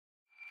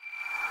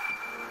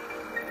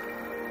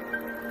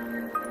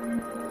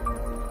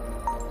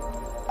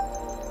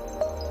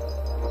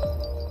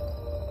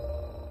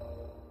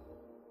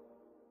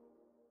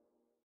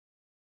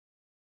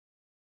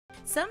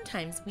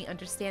Sometimes we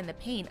understand the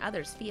pain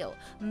others feel,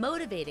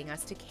 motivating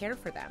us to care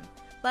for them.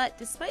 But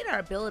despite our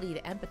ability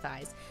to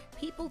empathize,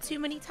 people too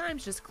many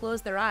times just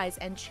close their eyes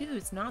and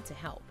choose not to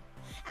help.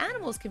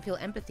 Animals can feel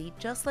empathy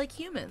just like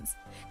humans.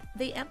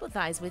 They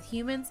empathize with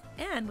humans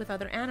and with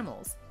other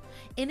animals.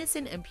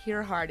 Innocent and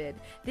pure-hearted,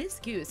 this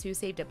goose who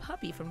saved a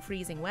puppy from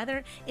freezing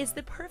weather is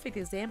the perfect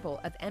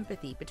example of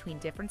empathy between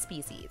different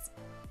species.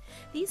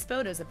 These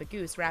photos of a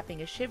goose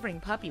wrapping a shivering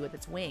puppy with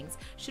its wings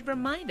should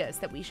remind us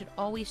that we should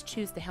always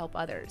choose to help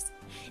others.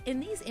 In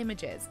these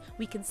images,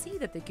 we can see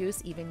that the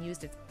goose even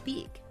used its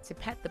beak to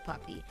pet the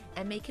puppy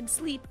and make him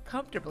sleep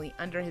comfortably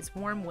under his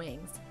warm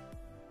wings.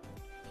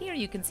 Here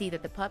you can see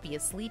that the puppy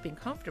is sleeping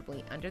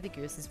comfortably under the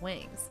goose's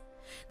wings.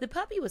 The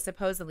puppy was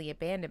supposedly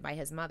abandoned by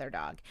his mother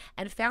dog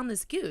and found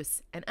this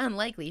goose an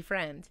unlikely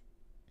friend.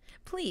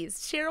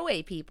 Please share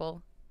away,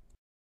 people.